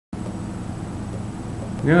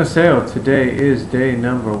Annyeonghaseyo. Today is day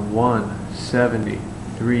number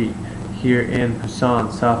 173 here in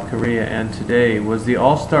Busan, South Korea, and today was the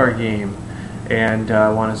All-Star game. And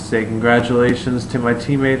I want to say congratulations to my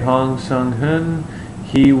teammate Hong Sung-hoon.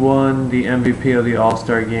 He won the MVP of the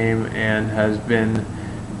All-Star game and has been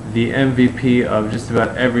the MVP of just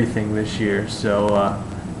about everything this year. So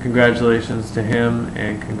congratulations to him,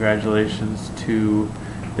 and congratulations to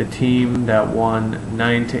the team that won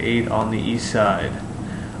 9-8 on the east side.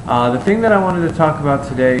 The thing that I wanted to talk about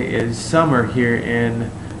today is summer here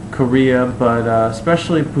in Korea, but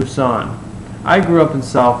especially Busan. I grew up in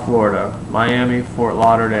South Florida, Miami, Fort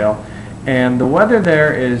Lauderdale, and the weather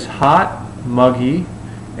there is hot, muggy,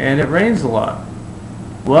 and it rains a lot.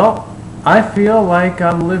 Well, I feel like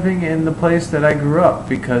I'm living in the place that I grew up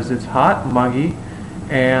because it's hot, muggy,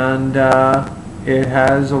 and it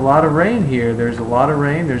has a lot of rain here. There's a lot of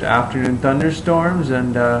rain, there's afternoon thunderstorms,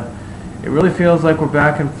 and it really feels like we're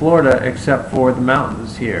back in Florida except for the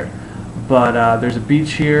mountains here. But there's a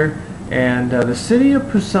beach here, and the city of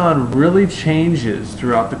Busan really changes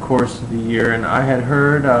throughout the course of the year. And I had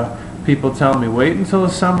heard people tell me, wait until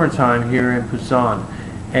the summertime here in Busan.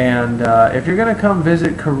 And if you're going to come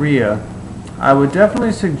visit Korea, I would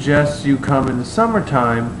definitely suggest you come in the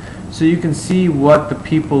summertime so you can see what the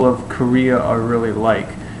people of Korea are really like,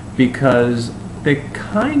 because they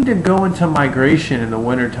kind of go into migration in the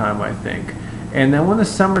wintertime, I think. And then when the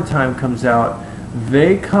summertime comes out,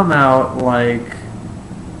 they come out like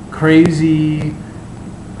crazy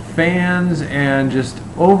fans, and just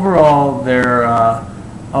overall they're a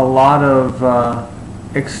lot of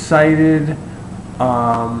excited,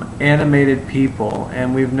 animated people.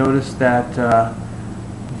 And we've noticed that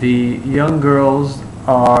the young girls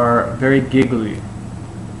are very giggly.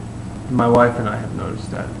 My wife and I have noticed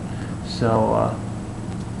that. So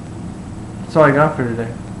that's all I got for today.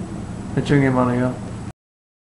 Let's bring him on a go.